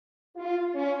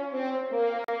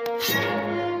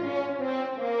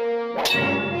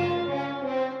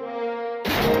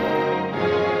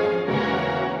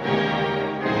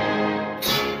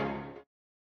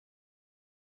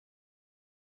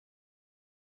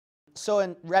So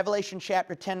in Revelation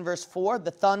chapter 10, verse 4,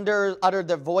 the thunder uttered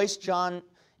their voice. John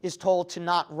is told to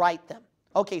not write them.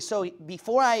 Okay, so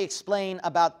before I explain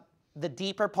about the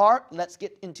deeper part, let's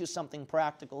get into something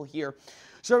practical here.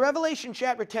 So Revelation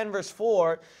chapter 10, verse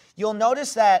 4, you'll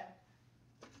notice that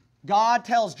God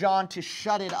tells John to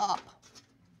shut it up.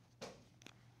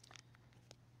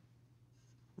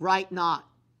 Write not.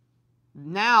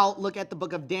 Now look at the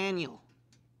book of Daniel.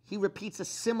 He repeats a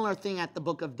similar thing at the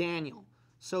book of Daniel.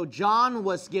 So John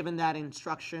was given that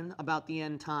instruction about the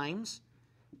end times,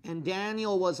 and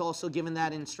Daniel was also given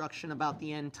that instruction about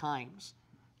the end times.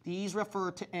 These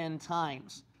refer to end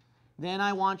times. Then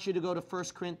I want you to go to 1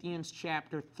 Corinthians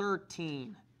chapter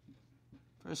 13.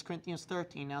 1 Corinthians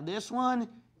 13. Now this one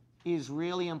is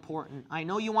really important. I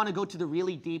know you want to go to the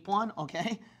really deep one,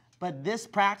 okay? But this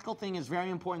practical thing is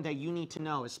very important that you need to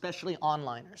know, especially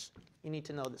onliners. You need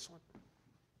to know this one.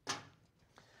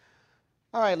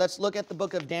 All right, let's look at the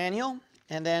book of Daniel,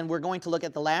 and then we're going to look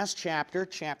at the last chapter,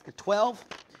 chapter 12.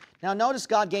 Now notice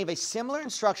God gave a similar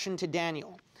instruction to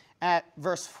Daniel at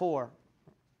verse 4.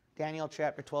 Daniel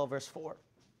chapter 12, verse 4.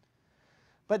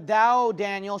 But thou,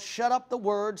 Daniel, shut up the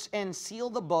words and seal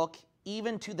the book,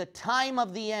 even to the time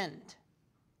of the end.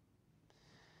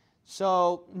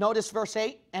 So notice verse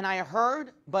 8. And I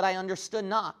heard, but I understood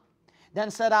not. Then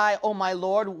said I, O my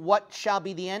Lord, what shall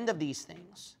be the end of these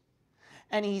things?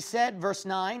 And he said, verse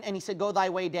 9, and he said, Go thy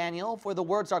way, Daniel, for the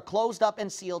words are closed up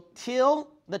and sealed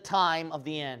till the time of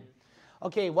the end.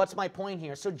 Okay, what's my point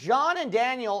here? So John and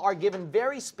Daniel are given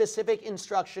very specific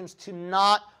instructions to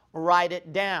not write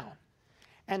it down.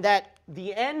 And that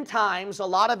the end times, a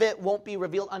lot of it won't be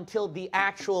revealed until the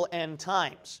actual end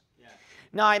times. Yeah.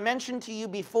 Now, I mentioned to you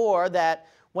before that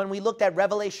when we looked at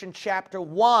Revelation chapter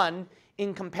 1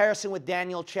 in comparison with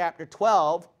Daniel chapter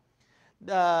 12,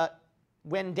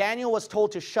 when Daniel was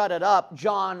told to shut it up,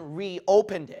 John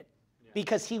reopened it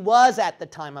because he was at the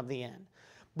time of the end.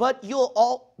 But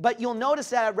you'll notice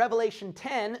that at Revelation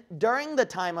 10, during the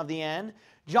time of the end,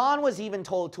 John was even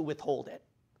told to withhold it.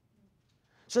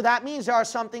 So that means there are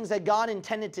some things that God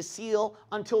intended to seal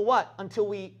until what? Until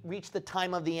we reach the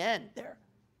time of the end there.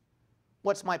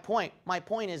 What's my point? My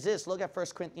point is this. Look at 1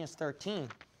 Corinthians 13.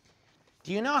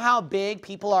 Do you know how big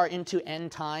people are into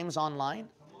end times online?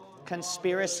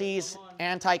 Conspiracies,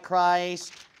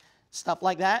 Antichrist, stuff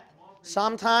like that.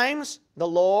 Sometimes the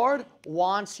Lord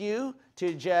wants you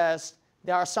to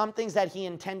there are some things that he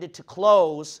intended to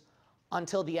close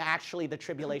until the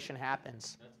tribulation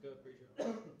happens. That's good,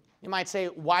 preacher. You might say,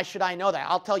 why should I know that?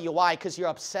 I'll tell you why, because you're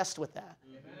obsessed with that.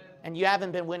 Amen. And you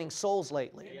haven't been winning souls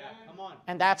lately. Yeah, come on.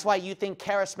 And that's why you think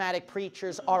charismatic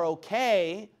preachers are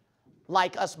okay,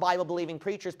 like us Bible-believing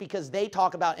preachers, because they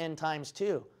talk about end times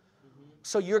too.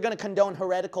 So you're going to condone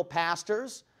heretical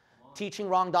pastors teaching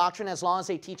wrong doctrine as long as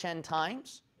they teach end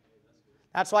times?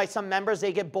 That's why some members,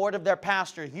 they get bored of their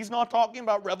pastor. He's not talking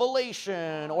about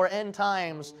Revelation or end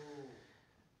times.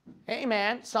 Hey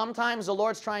man, sometimes the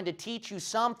Lord's trying to teach you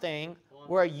something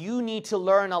where you need to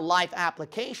learn a life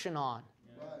application on.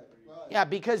 Yeah,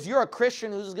 because you're a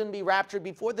Christian who's going to be raptured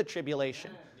before the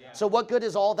tribulation. So what good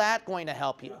is all that going to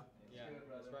help you?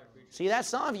 See, that's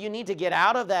some of you need to get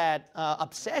out of that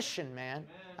obsession, man.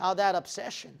 Out of that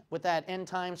obsession with that end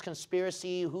times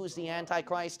conspiracy, who's the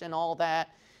Antichrist and all that,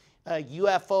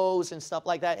 UFOs and stuff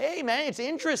like that. Hey, man, it's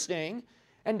interesting.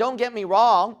 And don't get me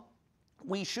wrong,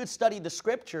 we should study the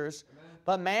scriptures.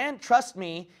 But, man, trust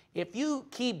me, if you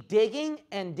keep digging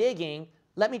and digging,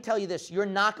 let me tell you this, you're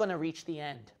not going to reach the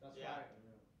end. That's right.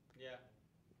 Yeah.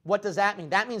 What does that mean?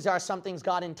 That means there are some things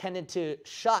God intended to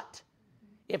shut.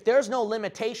 If there's no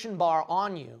limitation bar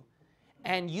on you,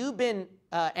 and you've been,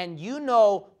 and you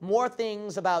know more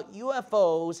things about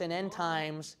UFOs and end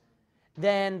times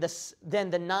than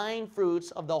the 9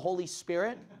 fruits of the Holy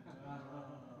Spirit,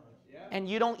 and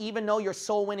you don't even know your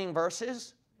soul-winning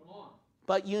verses,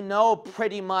 but you know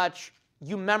pretty much,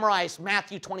 you memorize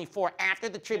Matthew 24 after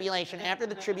the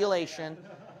tribulation,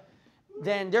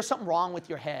 then there's something wrong with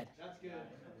your head. That's good.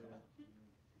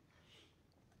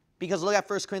 Because look at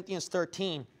 1 Corinthians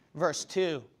 13, verse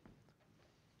 2.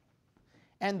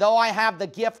 And though I have the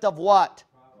gift of what?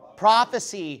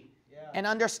 Prophecy. And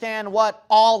understand what?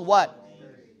 All what?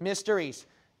 Mysteries.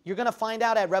 You're going to find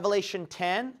out at Revelation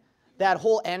 10, that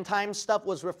whole end time stuff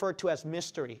was referred to as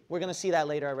mystery. We're going to see that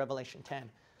later at Revelation 10.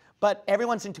 But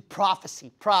everyone's into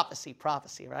prophecy,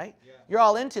 right? Yeah. You're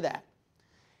all into that.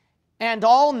 And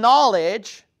all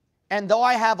knowledge, and though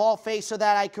I have all faith so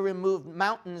that I could remove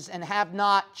mountains and have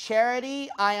not charity,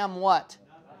 I am what?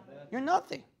 Nothing. You're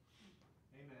nothing.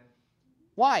 Amen.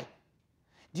 Why?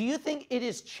 Do you think it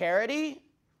is charity?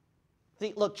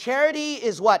 Look, charity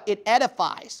is what? It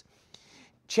edifies.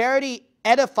 Charity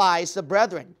edifies the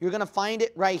brethren. You're going to find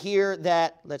it right here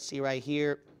that, let's see right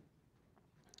here.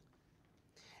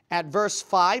 At verse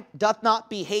 5, doth not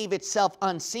behave itself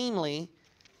unseemly,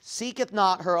 seeketh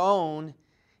not her own,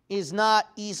 is not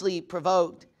easily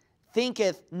provoked,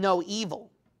 thinketh no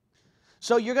evil.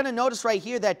 So you're going to notice right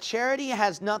here that charity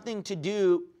has nothing to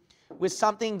do with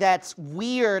something that's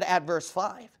weird at verse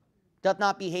 5. Doth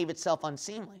not behave itself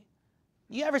unseemly.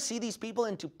 You ever see these people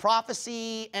into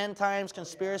prophecy, end times,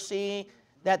 conspiracy,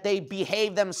 that they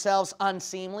behave themselves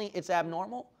unseemly? It's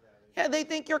abnormal. Yeah, they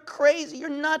think you're crazy. You're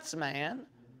nuts, man.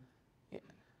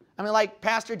 I mean, like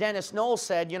Pastor Dennis Knowles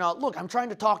said, you know, look, I'm trying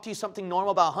to talk to you something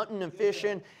normal about hunting and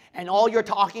fishing, and all you're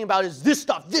talking about is this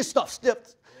stuff,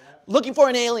 looking for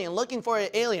an alien, looking for an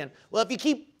alien. Well, if you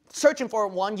keep searching for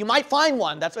one, you might find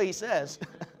one. That's what he says.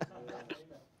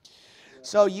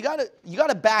 So you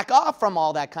gotta back off from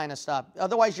all that kind of stuff.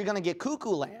 Otherwise, you're going to get cuckoo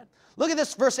land. Look at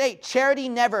this, verse 8. Charity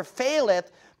never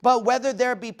faileth, but whether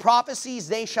there be prophecies,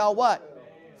 they shall what?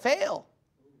 Fail.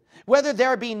 Whether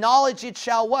there be knowledge, it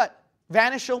shall what?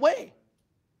 Vanish away.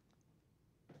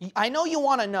 I know you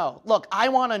want to know. Look, I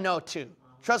want to know too.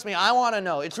 Trust me, I want to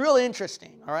know. It's really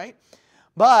interesting, all right?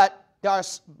 But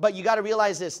you got to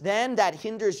realize this. Then that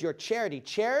hinders your charity.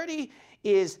 Charity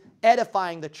is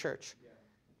edifying the church.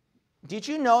 Did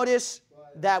you notice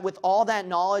that with all that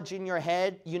knowledge in your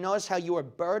head, you notice how you are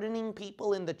burdening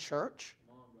people in the church?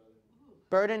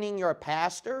 Burdening your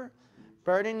pastor?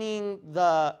 Burdening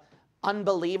the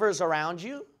unbelievers around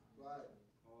you?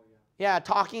 Yeah,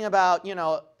 talking about, you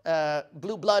know,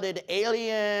 blue-blooded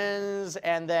aliens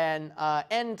and then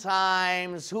end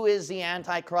times. Who is the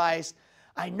Antichrist?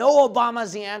 I know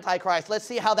Obama's the Antichrist. Let's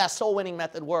see how that soul-winning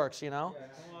method works, you know?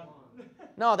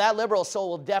 No, that liberal soul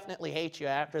will definitely hate you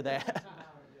after that.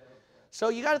 So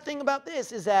you got to think about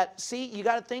this, is that, see, you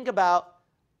got to think about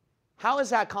how is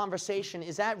that conversation,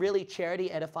 is that really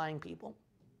charity edifying people?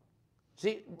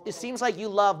 See, it seems like you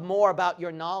love more about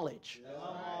your knowledge,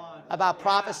 about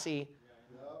prophecy,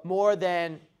 more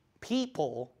than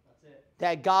people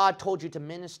that God told you to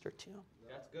minister to.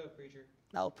 That's good, preacher.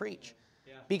 Now preach.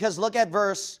 Yeah. Because look at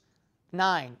verse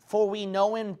 9. For we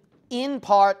know in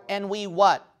part, and we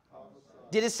what?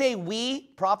 Did it say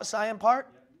we prophesy in part?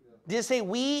 Did it say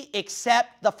we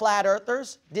accept the flat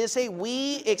earthers? Did it say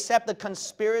we accept the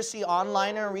conspiracy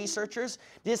onliner researchers?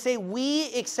 Did it say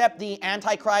we accept the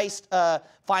Antichrist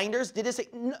finders? Did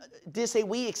it say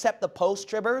we accept the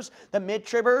post-tribbers, the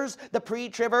mid-tribbers, the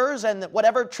pre-tribbers, and the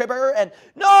whatever tribber? And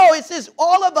no, it says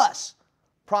all of us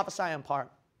prophesy in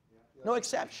part. No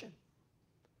exception.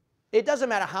 It doesn't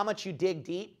matter how much you dig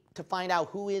deep to find out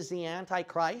who is the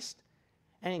Antichrist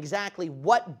and exactly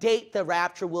what date the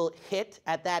rapture will hit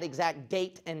at that exact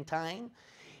date and time.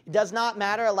 It does not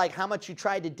matter like how much you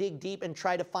try to dig deep and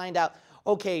try to find out,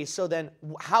 okay, so then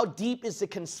how deep is the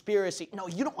conspiracy? No,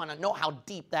 you don't want to know how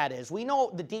deep that is. We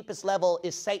know the deepest level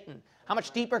is Satan. How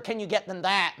much deeper can you get than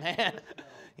that, man?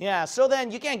 Yeah, so then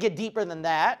you can't get deeper than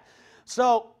that.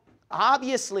 So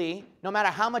obviously, no matter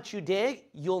how much you dig,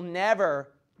 you'll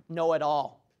never know it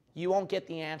all. You won't get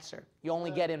the answer. You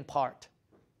only get in part.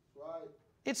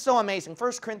 It's so amazing.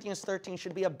 1 Corinthians 13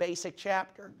 should be a basic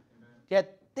chapter.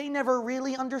 Yet they never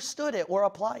really understood it or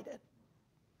applied it.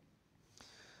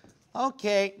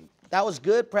 Okay, that was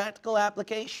good practical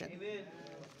application. Amen.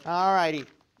 All righty.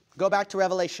 Go back to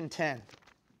Revelation 10.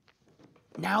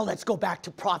 Now let's go back to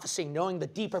prophecy, knowing the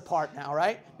deeper part now,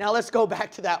 right? Now let's go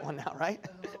back to that one now, right?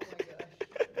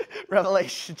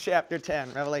 Revelation chapter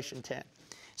 10. Revelation 10.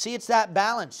 See, it's that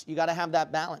balance. You got to have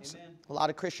that balance. Amen. A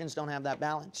lot of Christians don't have that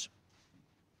balance.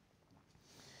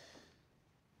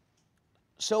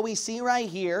 So we see right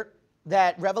here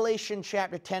that Revelation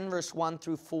chapter 10, verse 1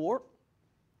 through 4,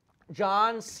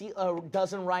 John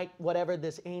doesn't write whatever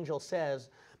this angel says,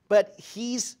 but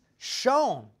he's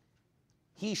shown,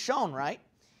 right?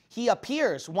 He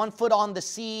appears 1 foot on the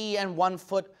sea and 1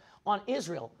 foot on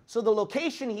Israel. So the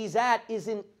location he's at is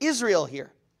in Israel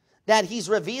here, that he's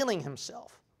revealing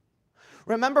himself.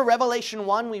 Remember Revelation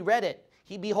 1, we read it.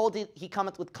 Behold, he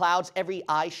cometh with clouds, every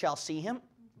eye shall see him.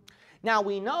 Now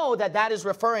we know that that is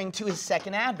referring to his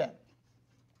second advent.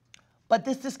 But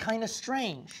this is kind of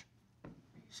strange.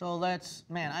 So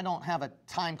man, I don't have a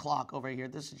time clock over here.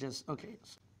 This is just, okay,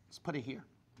 let's put it here.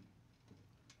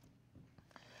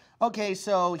 Okay,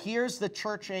 so here's the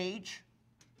church age.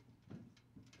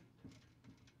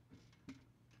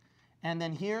 And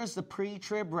then here's the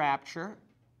pre-trib rapture.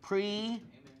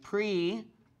 Pre-trib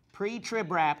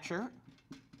rapture.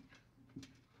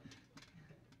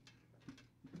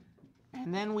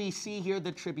 And then we see here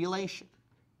the tribulation.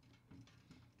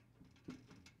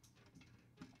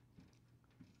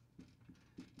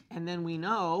 And And then we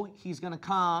know he's going to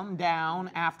come down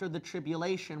after the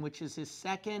tribulation, which is his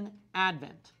second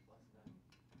advent.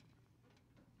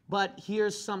 But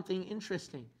here's something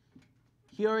interesting.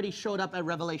 He already showed up at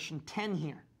Revelation 10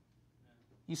 here.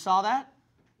 You saw that?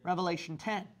 Revelation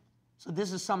 10. So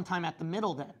this is sometime at the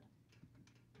middle then.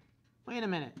 Wait a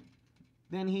minute.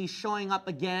 Then he's showing up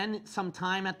again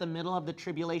sometime at the middle of the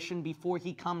tribulation before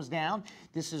he comes down.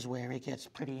 This is where it gets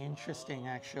pretty interesting,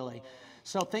 actually.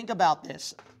 So think about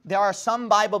this. There are some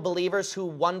Bible believers who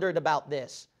wondered about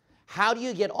this. How do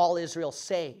you get all Israel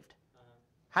saved?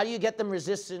 How do you get them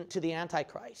resistant to the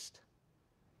Antichrist?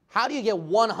 How do you get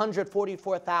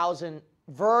 144,000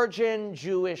 virgin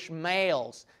Jewish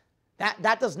males?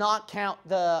 That does not count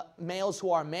the males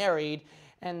who are married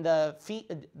and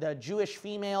the Jewish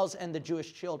females and the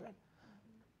Jewish children.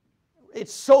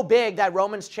 It's so big that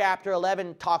Romans chapter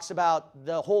 11 talks about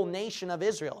the whole nation of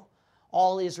Israel.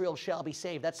 All Israel shall be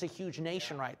saved. That's a huge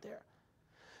nation right there.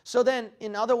 So then,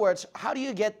 in other words, how do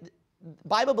you get...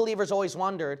 Bible believers always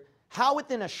wondered, how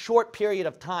within a short period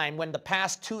of time, when the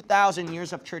past 2,000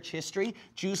 years of church history,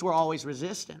 Jews were always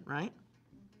resistant, right?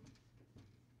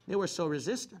 They were so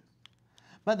resistant.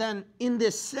 But then in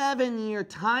this 7-year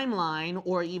timeline,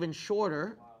 or even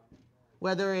shorter,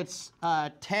 whether it's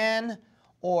 10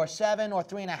 or 7 or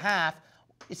 3.5,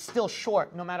 it's still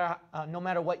short no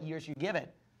matter what years you give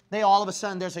it. All of a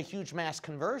sudden, there's a huge mass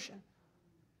conversion.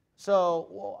 So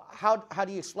well, how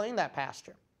do you explain that,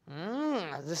 Pastor?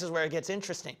 This is where it gets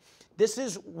interesting. This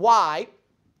is why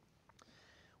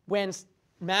when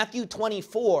Matthew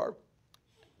 24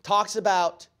 talks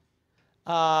about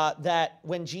that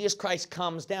when Jesus Christ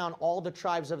comes down, all the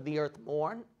tribes of the earth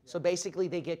mourn. So basically,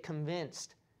 they get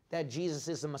convinced that Jesus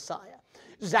is the Messiah.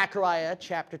 Zechariah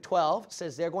chapter 12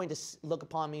 says they're going to look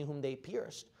upon me whom they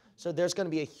pierced. So there's going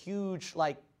to be a huge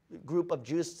group of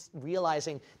Jews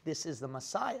realizing this is the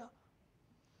Messiah.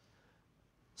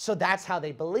 So that's how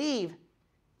they believe,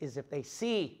 is if they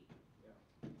see.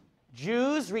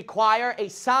 Jews require a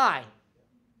sign.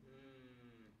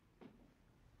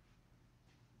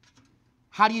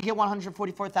 How do you get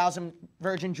 144,000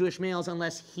 virgin Jewish males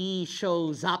unless he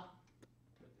shows up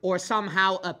or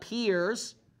somehow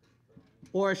appears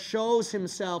or shows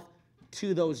himself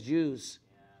to those Jews?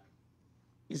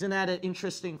 Isn't that an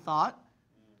interesting thought?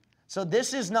 So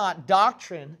this is not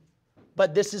doctrine,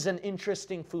 but this is an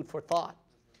interesting food for thought.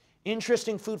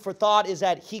 Interesting food for thought is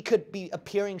that he could be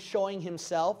appearing, showing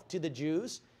himself to the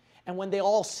Jews, and when they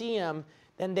all see him,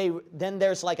 then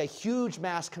there's like a huge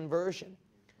mass conversion.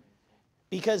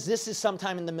 Because this is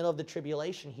sometime in the middle of the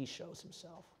tribulation he shows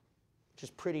himself, which is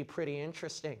pretty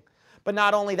interesting. But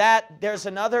not only that, there's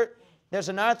another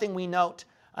thing we note.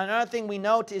 Another thing we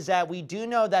note is that we do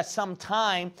know that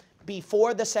sometime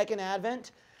before the second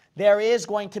advent, there is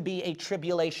going to be a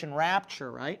tribulation rapture,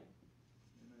 right?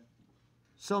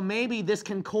 So maybe this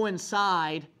can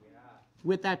coincide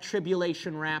with that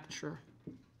tribulation rapture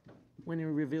when he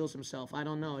reveals himself. I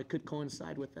don't know. It could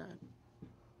coincide with that.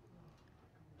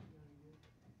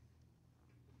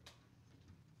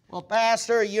 Well,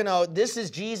 Pastor, this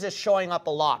is Jesus showing up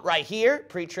a lot. Right here,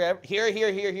 pre-trib,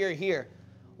 here.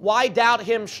 Why doubt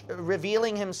him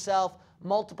revealing himself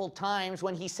multiple times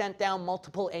when he sent down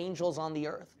multiple angels on the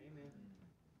earth? Amen.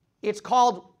 It's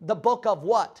called the book of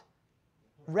what?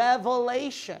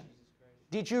 Revelation.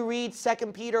 Did you read 2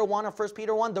 Peter 1 or 1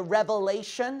 Peter 1? The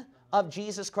revelation of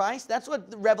Jesus Christ? That's what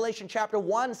Revelation chapter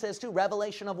 1 says too.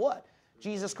 Revelation of what?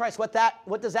 Jesus Christ. What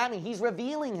does that mean? He's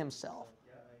revealing himself.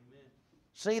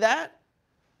 See that?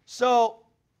 So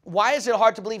why is it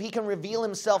hard to believe he can reveal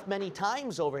himself many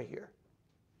times over here?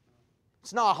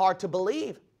 It's not hard to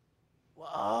believe.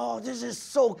 Whoa, this is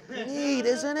so neat,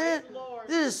 isn't it?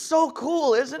 This is so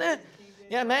cool, isn't it?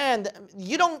 Yeah, man,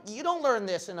 you don't learn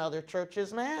this in other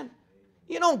churches, man.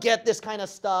 You don't get this kind of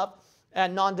stuff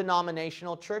at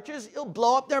non-denominational churches. It'll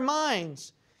blow up their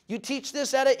minds. You teach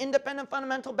this at an independent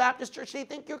fundamental Baptist church, they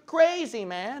think you're crazy,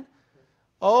 man.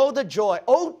 Oh, the joy.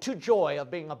 Oh, to joy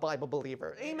of being a Bible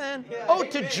believer. Amen. Yeah, oh,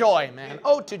 amen. To joy, man.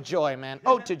 Oh, to joy, man.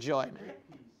 Oh, to joy, man.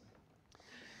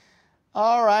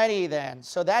 All righty then.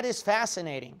 So that is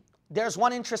fascinating. There's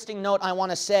one interesting note I want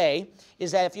to say,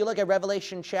 is that if you look at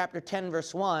Revelation chapter 10,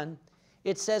 verse 1,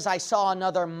 it says, I saw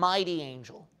another mighty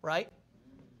angel, right?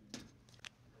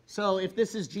 So if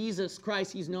this is Jesus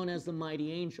Christ, he's known as the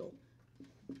mighty angel.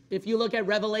 If you look at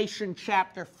Revelation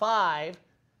chapter 5,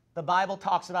 the Bible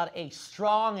talks about a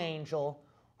strong angel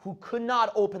who could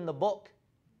not open the book.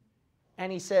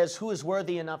 And he says, who is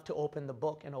worthy enough to open the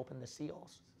book and open the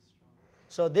seals?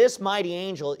 So this mighty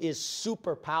angel is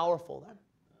super powerful then.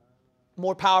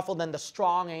 More powerful than the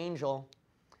strong angel.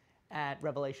 at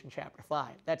Revelation chapter 5.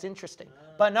 That's interesting.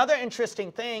 But another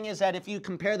interesting thing is that if you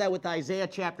compare that with Isaiah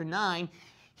chapter 9,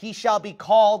 he shall be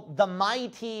called the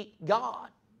mighty God,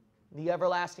 the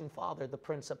everlasting Father, the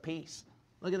Prince of Peace.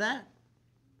 Look at that.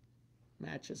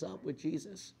 Matches up with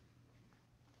Jesus.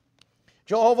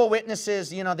 Jehovah's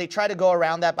Witnesses, you know, they try to go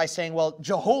around that by saying, well,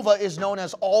 Jehovah is known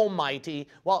as Almighty,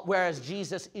 whereas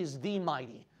Jesus is the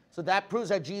Mighty. So that proves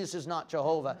that Jesus is not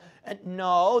Jehovah. And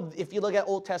no, if you look at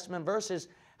Old Testament verses,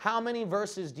 how many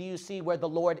verses do you see where the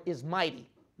Lord is mighty?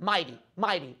 Mighty,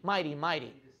 mighty, mighty,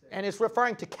 mighty. And it's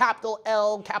referring to capital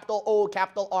L, capital O,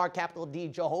 capital R, capital D,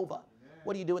 Jehovah.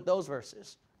 What do you do with those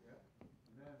verses?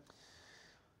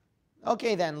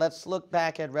 Okay, then, let's look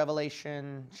back at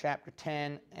Revelation chapter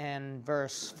 10 and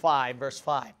verse 5.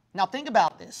 Now, think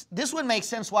about this. This would make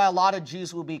sense why a lot of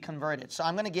Jews will be converted. So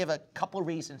I'm going to give a couple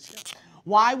reasons here.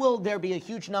 Why will there be a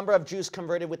huge number of Jews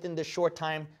converted within this short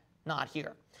time? Not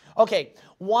here. Okay,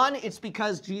 one, it's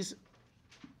because the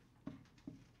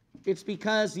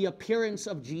appearance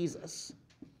of Jesus.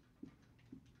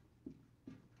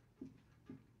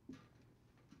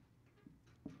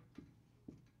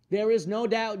 There is no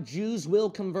doubt Jews will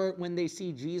convert when they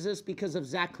see Jesus because of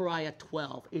Zechariah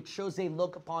 12. It shows they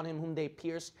look upon him whom they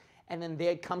pierced, and then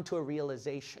they come to a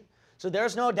realization. So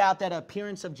there's no doubt that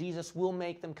appearance of Jesus will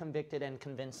make them convicted and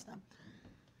convince them.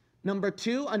 Number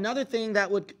two, another thing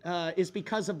that is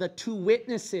because of the two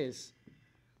witnesses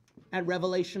at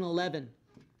Revelation 11.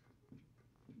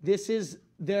 This is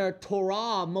their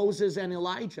Torah, Moses and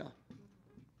Elijah.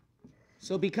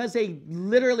 So because they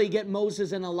literally get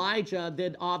Moses and Elijah,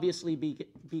 they'd obviously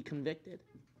be convicted.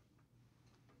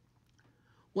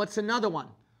 What's another one?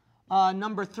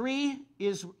 Number three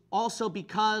is also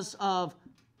because of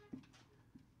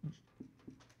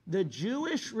the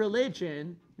Jewish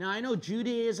religion. Now, I know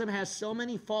Judaism has so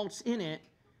many faults in it,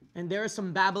 and there is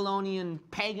some Babylonian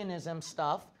paganism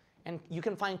stuff, and you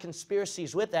can find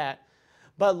conspiracies with that.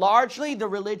 But largely, the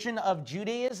religion of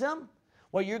Judaism,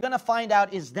 what you're going to find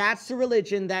out is that's the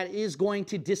religion that is going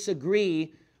to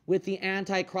disagree with the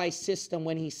Antichrist system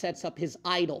when he sets up his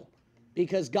idol,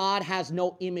 because God has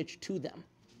no image to them.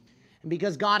 And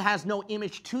because God has no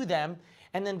image to them,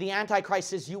 and then the Antichrist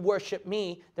says, you worship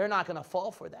me, they're not going to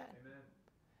fall for that. Amen.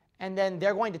 And then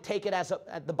they're going to take it as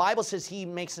the Bible says he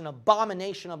makes an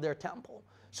abomination of their temple.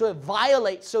 So it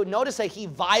violates, so notice that he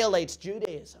violates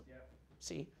Judaism. Yep.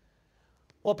 See?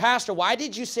 Well, Pastor, why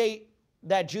did you say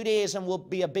that Judaism will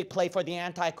be a big play for the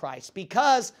Antichrist?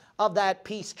 Because of that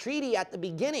peace treaty at the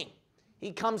beginning.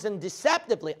 He comes in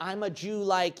deceptively. I'm a Jew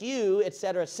like you,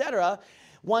 etc., etc.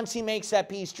 Once he makes that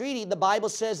peace treaty, the Bible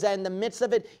says that in the midst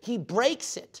of it, he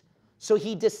breaks it. So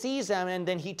he deceives them, and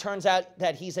then he turns out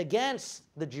that he's against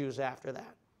the Jews after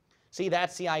that. See,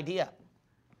 that's the idea.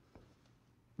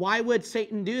 Why would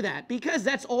Satan do that? Because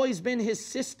that's always been his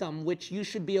system, which you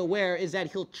should be aware, is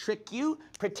that he'll trick you,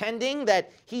 pretending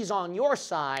that he's on your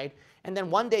side, and then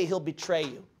one day he'll betray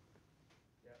you.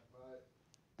 Yeah, right.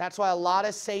 That's why a lot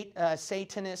of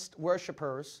Satanist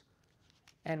worshipers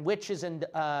and witches and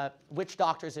witch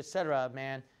doctors, etc.,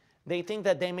 man, they think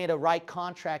that they made a right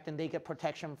contract and they get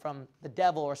protection from the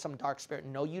devil or some dark spirit.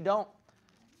 No, you don't.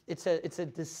 It's a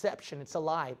deception. It's a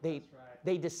lie.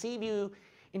 They deceive you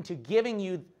into giving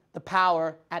you the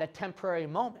power at a temporary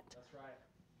moment. That's right.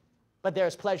 But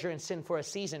there's pleasure in sin for a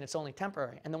season. It's only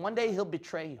temporary. And then one day he'll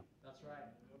betray you. That's right.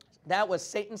 That was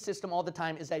Satan's system all the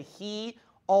time, is that he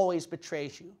always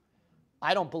betrays you.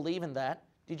 I don't believe in that.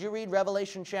 Did you read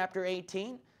Revelation chapter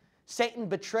 18? Satan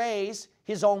betrays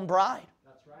his own bride.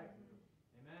 That's right.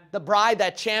 Amen. The bride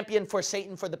that championed for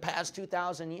Satan for the past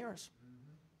 2,000 years.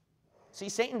 Mm-hmm. See,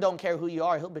 Satan don't care who you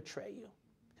are. He'll betray you.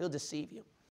 He'll deceive you.